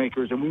difference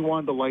makers, and we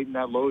wanted to lighten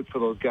that load for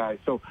those guys.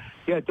 So,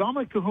 yeah,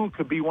 Dominic Cahoon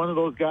could be one of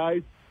those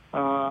guys.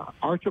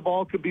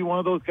 Archibald could be one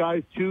of those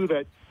guys, too,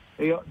 that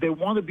They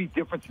want to be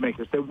difference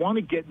makers. They want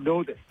to get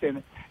noticed.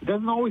 And it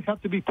doesn't always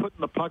have to be putting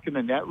the puck in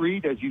the net,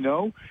 Reed, as you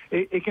know.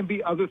 It can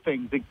be other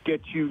things that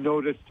get you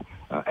noticed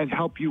and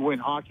help you win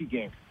hockey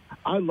games.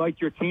 I like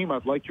your team.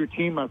 I've liked your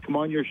team. I've come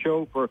on your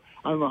show for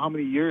I don't know how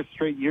many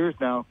straight years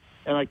now,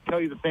 and I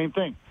tell you the same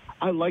thing.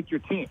 I like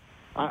your team.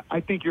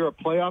 I think you're a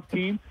playoff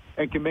team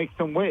and can make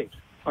some waves.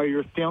 Are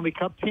you a Stanley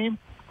Cup team?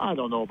 I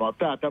don't know about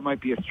that. That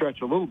might be a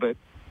stretch a little bit.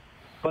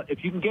 But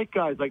if you can get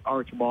guys like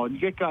Archibald and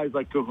you get guys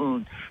like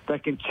Cahoon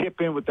that can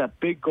chip in with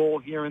that big goal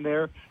here and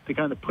there to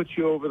kind of put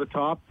you over the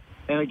top,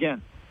 and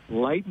again,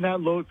 lighten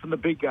that load from the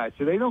big guys.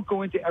 So they don't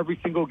go into every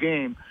single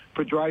game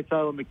for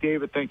Draisaitl and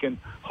McDavid thinking,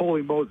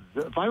 holy Moses,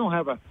 if I don't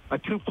have a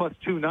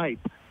 2+2 night,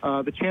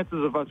 the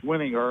chances of us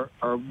winning are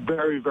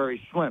very,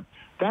 very slim.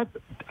 I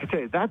tell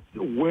you, that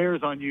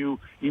wears on you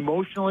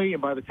emotionally,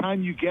 and by the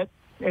time you get,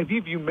 if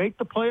you make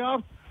the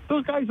playoffs,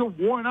 those guys are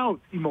worn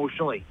out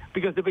emotionally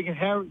because they've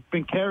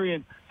been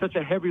carrying such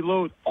a heavy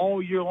load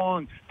all year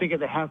long,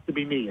 thinking it has to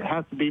be me, it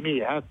has to be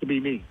me, it has to be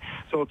me.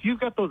 So if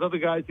you've got those other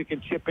guys that can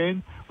chip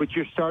in, which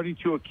you're starting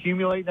to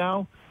accumulate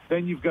now,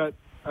 then you've got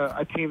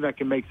a team that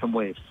can make some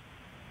waves.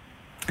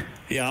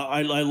 Yeah,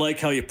 I like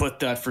how you put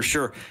that for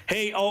sure.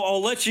 Hey,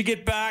 I'll let you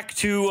get back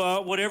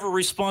to whatever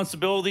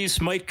responsibilities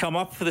might come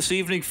up for this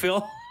evening,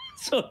 Phil.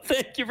 So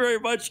thank you very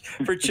much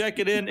for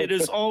checking in. It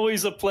is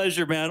always a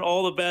pleasure, man.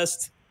 All the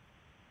best.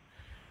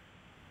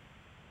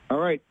 All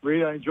right,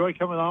 Reed, I enjoy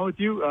coming on with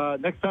you.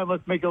 Next time,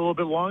 let's make it a little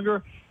bit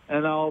longer,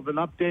 and I'll have an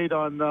update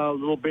on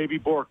little baby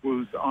Bork,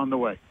 who's on the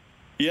way.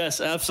 Yes,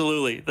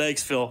 absolutely.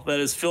 Thanks, Phil. That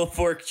is Phil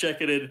Bork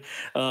checking in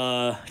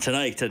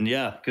tonight, and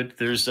yeah, good.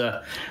 There's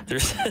a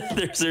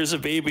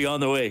baby on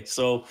the way,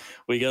 so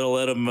we got to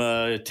let him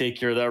take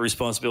care of that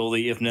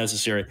responsibility if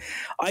necessary.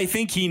 I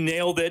think he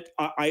nailed it.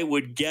 I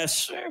would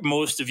guess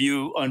most of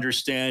you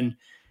understand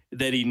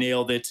that he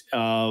nailed it.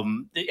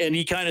 And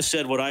he kind of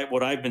said what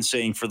I've been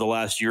saying for the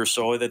last year or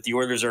so, that the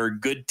Oilers are a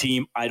good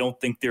team. I don't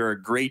think they're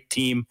a great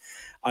team.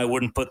 I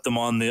wouldn't put them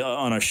on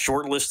a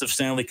short list of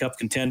Stanley Cup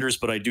contenders,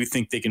 but I do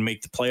think they can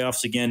make the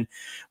playoffs again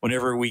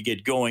whenever we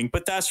get going.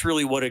 But that's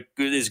really what it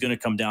is going to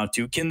come down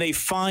to. Can they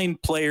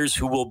find players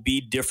who will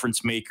be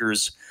difference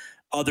makers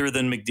other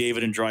than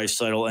McDavid and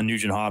Draisaitl and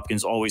Nugent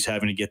Hopkins always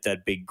having to get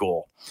that big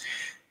goal?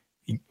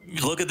 You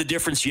look at the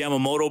difference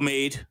Yamamoto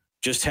made,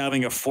 just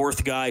having a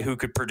fourth guy who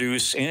could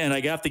produce. And I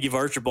have to give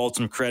Archibald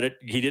some credit.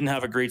 He didn't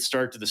have a great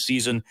start to the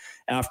season.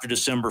 After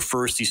December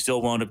 1st, he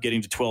still wound up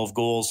getting to 12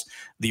 goals.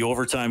 The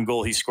overtime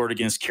goal he scored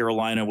against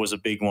Carolina was a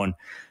big one.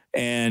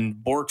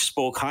 And Bork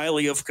spoke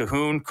highly of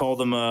Cahoon, called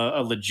him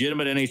a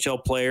legitimate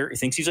NHL player. He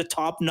thinks he's a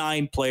top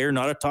 9 player,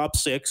 not a top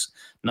 6.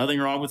 Nothing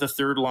wrong with the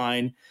third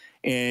line.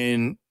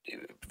 And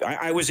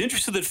I was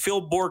interested that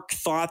Phil Bork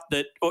thought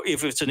that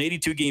if it's an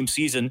 82-game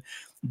season,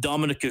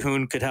 Dominic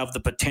Cahoon could have the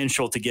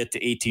potential to get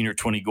to 18 or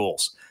 20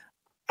 goals.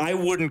 I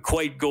wouldn't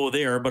quite go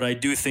there, but I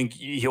do think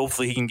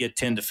hopefully he can get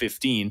 10 to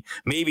 15.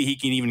 Maybe he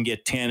can even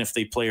get 10 if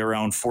they play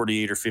around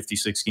 48 or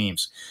 56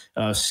 games.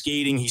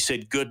 Skating, he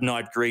said, good,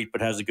 not great,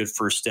 but has a good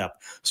first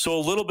step. So a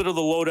little bit of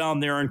the lowdown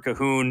there on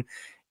Cahoon.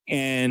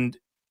 And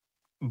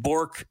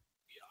Bork,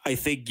 I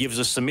think, gives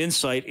us some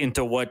insight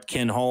into what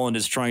Ken Holland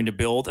is trying to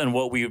build and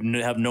what we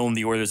have known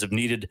the Oilers have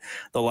needed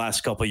the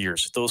last couple of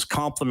years. Those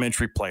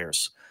complementary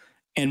players.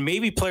 And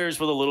maybe players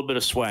with a little bit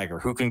of swagger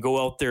who can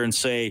go out there and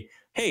say,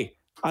 hey,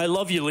 I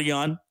love you,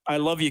 Leon. I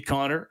love you,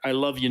 Connor. I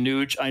love you,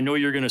 Nuge. I know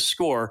you're going to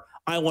score.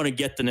 I want to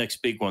get the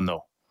next big one,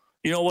 though.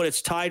 You know what?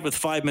 It's tied with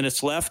 5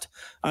 minutes left.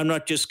 I'm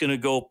not just going to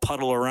go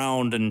puddle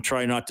around and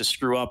try not to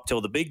screw up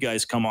till the big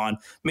guys come on.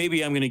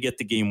 Maybe I'm going to get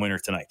the game winner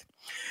tonight.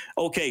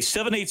 Okay,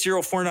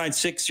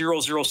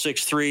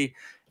 780-496-0063.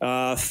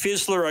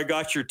 Fizzler, I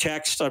got your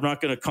text. I'm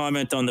not going to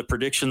comment on the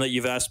prediction that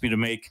you've asked me to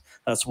make.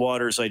 That's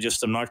waters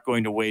I'm not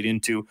going to wade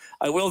into.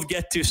 I will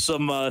get to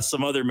some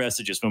other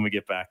messages when we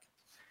get back.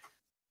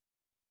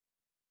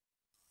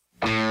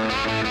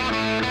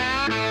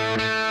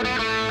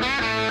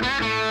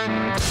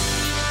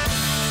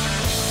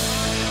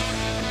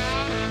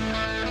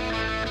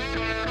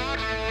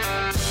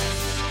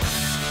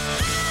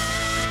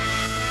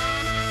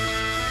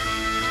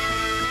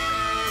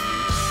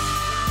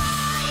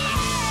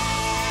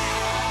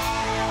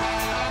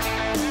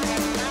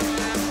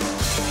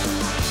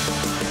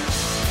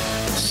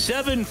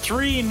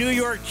 Seven-3 New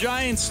York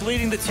Giants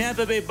leading the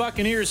Tampa Bay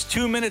Buccaneers.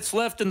 2 minutes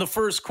left in the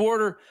first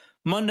quarter.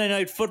 Monday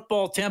Night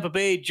Football, Tampa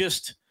Bay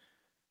just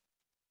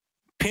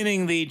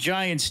pinning the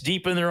Giants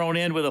deep in their own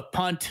end with a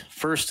punt.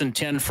 1st and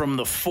 10 from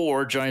the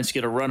 4. Giants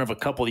get a run of a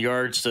couple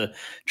yards to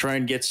try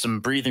and get some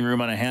breathing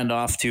room on a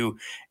handoff to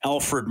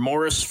Alfred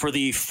Morris. For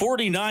the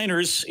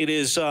 49ers, it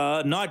is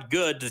not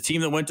good. The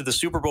team that went to the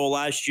Super Bowl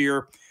last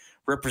year,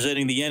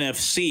 representing the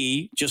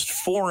NFC, just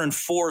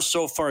 4-4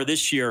 so far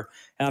this year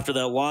after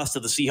that loss to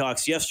the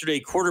Seahawks yesterday.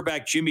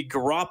 Quarterback Jimmy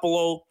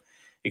Garoppolo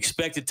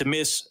expected to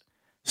miss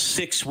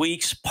 6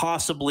 weeks,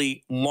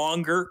 possibly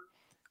longer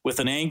with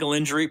an ankle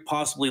injury,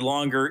 possibly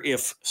longer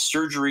if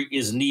surgery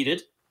is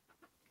needed.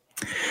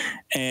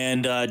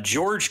 And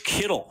George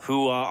Kittle,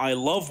 who I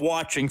love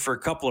watching for a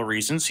couple of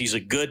reasons. He's a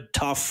good,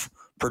 tough,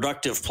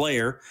 productive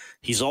player.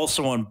 He's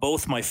also on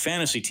both my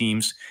fantasy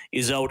teams,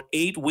 is out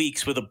 8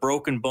 weeks with a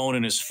broken bone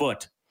in his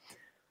foot.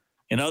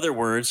 In other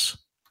words,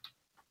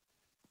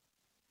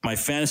 my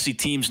fantasy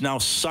teams now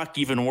suck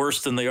even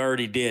worse than they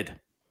already did.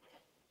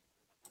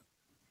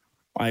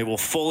 I will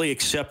fully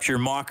accept your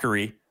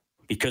mockery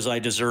because I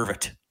deserve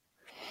it.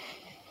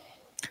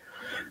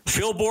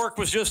 Phil Bourque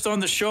was just on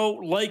the show,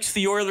 likes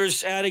the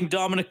Oilers adding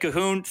Dominic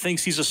Cahoon,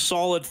 thinks he's a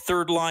solid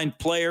third-line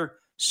player,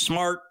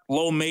 smart,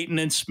 low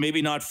maintenance,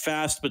 maybe not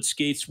fast, but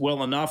skates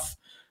well enough,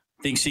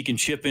 thinks he can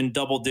chip in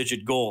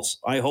double-digit goals.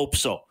 I hope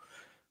so.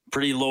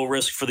 Pretty low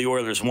risk for the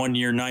Oilers, 1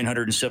 year,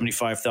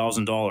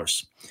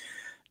 $975,000.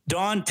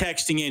 Don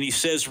texting in, he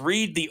says,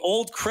 Reed, the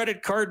old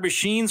credit card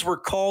machines were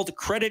called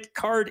credit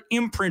card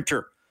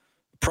imprinter,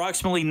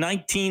 approximately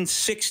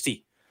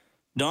 1960.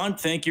 Don,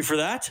 thank you for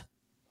that.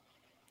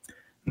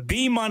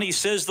 B Money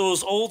says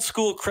those old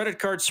school credit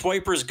card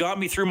swipers got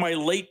me through my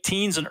late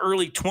teens and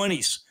early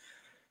 20s.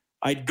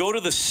 I'd go to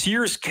the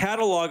Sears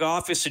catalog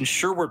office in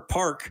Sherwood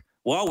Park.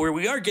 Wow,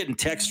 we are getting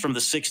texts from the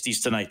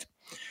 60s tonight.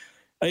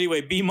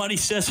 Anyway, B Money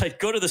says I'd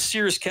go to the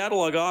Sears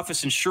catalog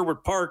office in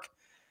Sherwood Park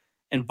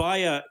and buy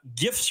a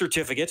gift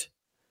certificate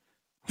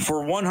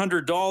for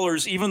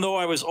 $100, even though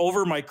I was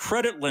over my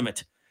credit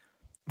limit.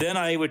 Then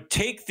I would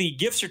take the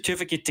gift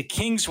certificate to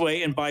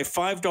Kingsway and buy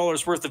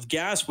 $5 worth of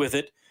gas with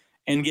it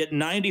and get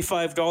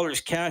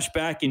 $95 cash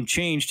back in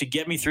change to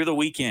get me through the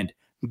weekend.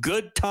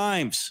 Good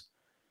times.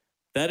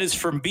 That is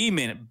from B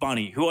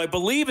Bunny, who I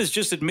believe has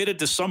just admitted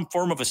to some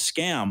form of a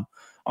scam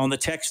on the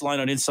text line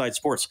on Inside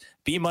Sports.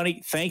 B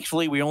Money,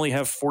 thankfully, we only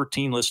have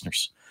 14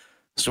 listeners.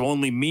 So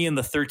only me and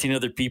the 13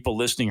 other people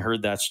listening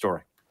heard that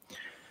story.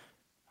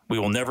 We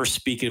will never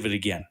speak of it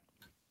again.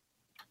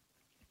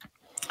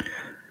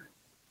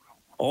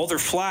 Alder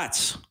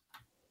Flats.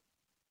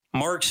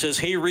 Mark says,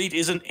 hey, Reed,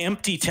 isn't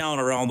Empty Town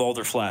around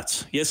Alder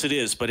Flats? Yes, it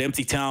is, but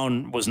Empty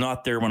Town was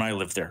not there when I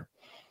lived there.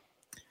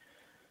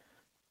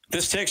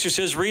 This texter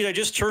says, Reed, I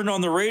just turned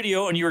on the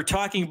radio and you were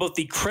talking about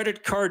the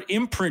credit card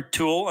imprint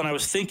tool, and I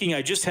was thinking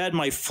I just had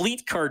my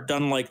fleet card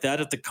done like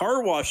that at the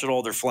car wash at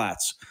Alder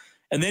Flats.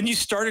 And then you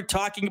started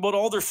talking about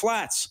Alder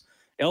Flats.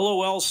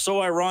 LOL,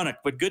 so ironic,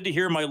 but good to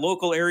hear my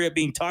local area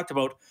being talked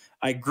about.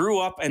 I grew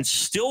up and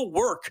still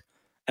work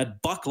at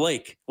Buck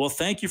Lake. Well,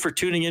 thank you for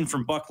tuning in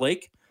from Buck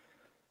Lake.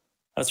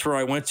 That's where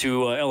I went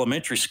to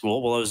elementary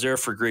school. Well, I was there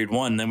for grade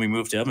 1. Then we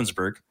moved to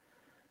Evansburg.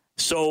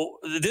 So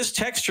this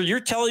texter, you're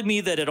telling me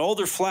that at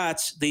Alder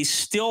Flats, they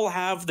still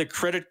have the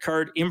credit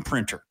card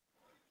imprinter.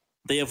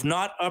 They have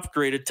not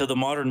upgraded to the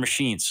modern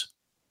machines.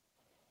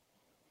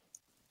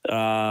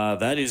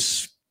 That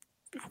is,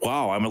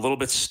 wow, I'm a little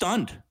bit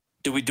stunned.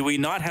 Do we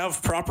not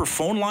have proper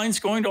phone lines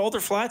going to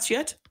Alder Flats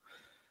yet?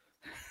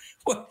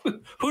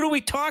 Who do we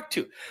talk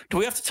to? Do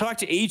we have to talk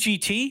to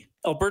AGT,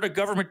 Alberta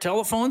Government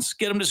Telephones,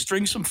 get them to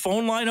string some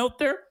phone line out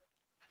there?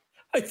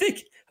 I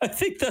think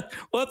that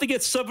we'll have to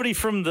get somebody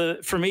from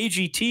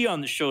AGT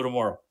on the show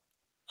tomorrow.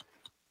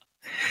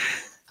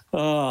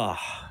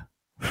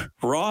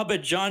 Rob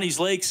at Johnny's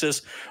Lake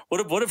says,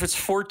 what if it's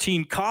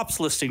 14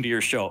 cops listening to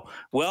your show?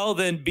 Well,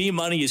 then B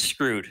Money is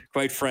screwed,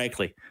 quite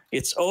frankly.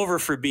 It's over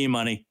for B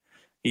Money.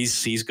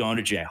 He's gone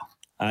to jail.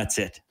 That's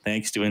it.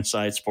 Thanks to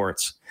Inside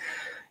Sports.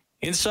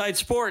 Inside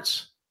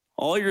Sports,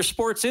 all your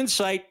sports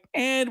insight,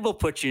 and we'll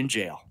put you in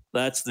jail.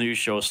 That's the new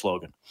show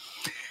slogan.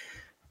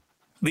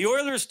 The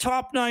Oilers'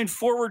 top 9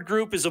 forward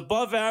group is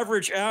above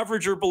average,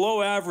 average, or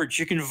below average.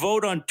 You can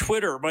vote on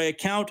Twitter. My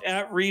account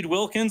at Reed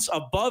Wilkins.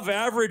 Above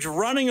average,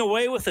 running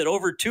away with it,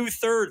 over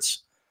 2/3.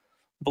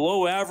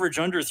 Below average,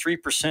 under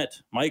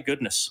 3%. My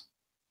goodness.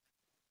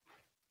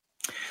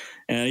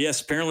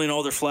 Yes, apparently in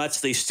Alder Flats,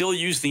 they still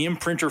use the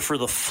imprinter for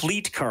the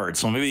fleet card.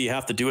 So maybe you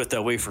have to do it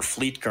that way for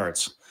fleet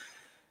cards.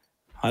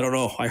 I don't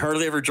know. I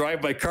hardly ever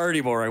drive my car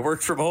anymore. I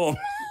work from home.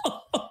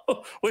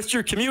 What's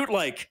your commute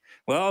like?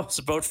 Well, it's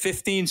about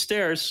 15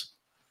 stairs.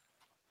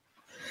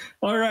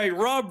 All right,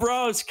 Rob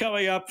Brown's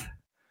coming up.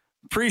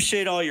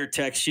 Appreciate all your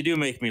texts. You do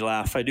make me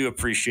laugh. I do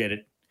appreciate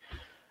it.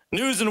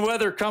 News and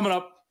weather coming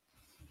up.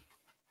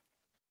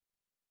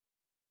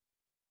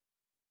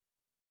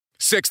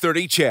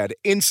 630 CHED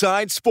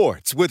Inside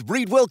Sports with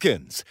Reed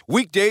Wilkins.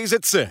 Weekdays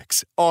at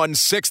 6 on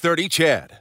 630 CHED.